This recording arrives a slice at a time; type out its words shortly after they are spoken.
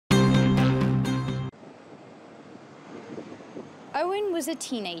Owen was a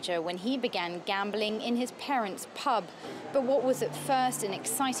teenager when he began gambling in his parents' pub, but what was at first an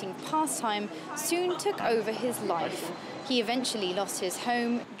exciting pastime soon took over his life. He eventually lost his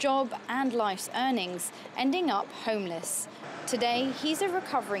home, job and life's earnings, ending up homeless. Today, he's a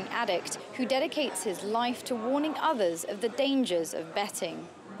recovering addict who dedicates his life to warning others of the dangers of betting.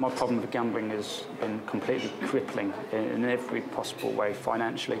 My problem with gambling has been completely crippling in every possible way,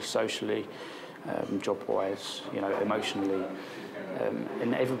 financially, socially, job-wise, emotionally,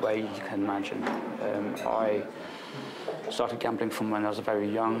 in every way you can imagine. I started gambling from when I was very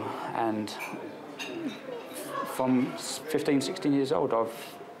young, and from 15, 16 years old,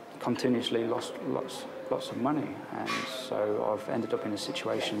 I've continuously lost lots of money, and so I've ended up in a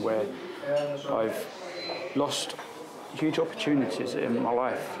situation where I've lost huge opportunities in my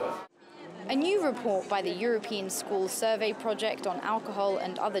life. A new report by the European School Survey Project on alcohol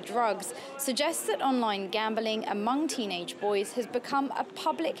and other drugs suggests that online gambling among teenage boys has become a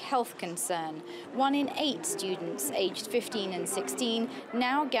public health concern. 1 in 8 students aged 15 and 16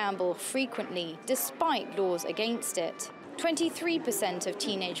 now gamble frequently, despite laws against it. 23% of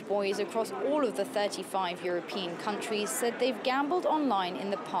teenage boys across all of the 35 European countries said they've gambled online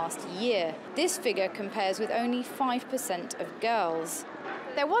in the past year. This figure compares with only 5% of girls.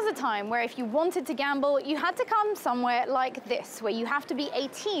 There was a time where if you wanted to gamble, you had to come somewhere like this, where you have to be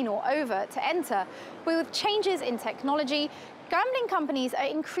 18 or over to enter. But with changes in technology, gambling companies are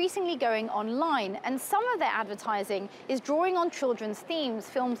increasingly going online, and some of their advertising is drawing on children's themes,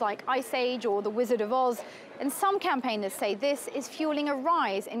 films like Ice Age or The Wizard of Oz. And some campaigners say this is fueling a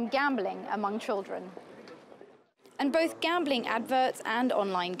rise in gambling among children. And both gambling adverts and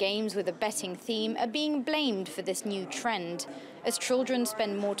online games with a betting theme are being blamed for this new trend. As children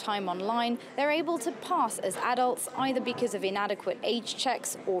spend more time online, they're able to pass as adults either because of inadequate age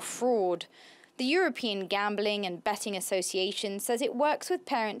checks or fraud. The European Gambling and Betting Association says it works with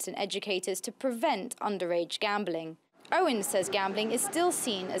parents and educators to prevent underage gambling. Owen says gambling is still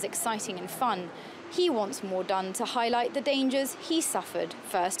seen as exciting and fun. He wants more done to highlight the dangers he suffered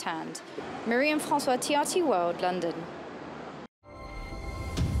firsthand. Myriam Francois, TRT World, London.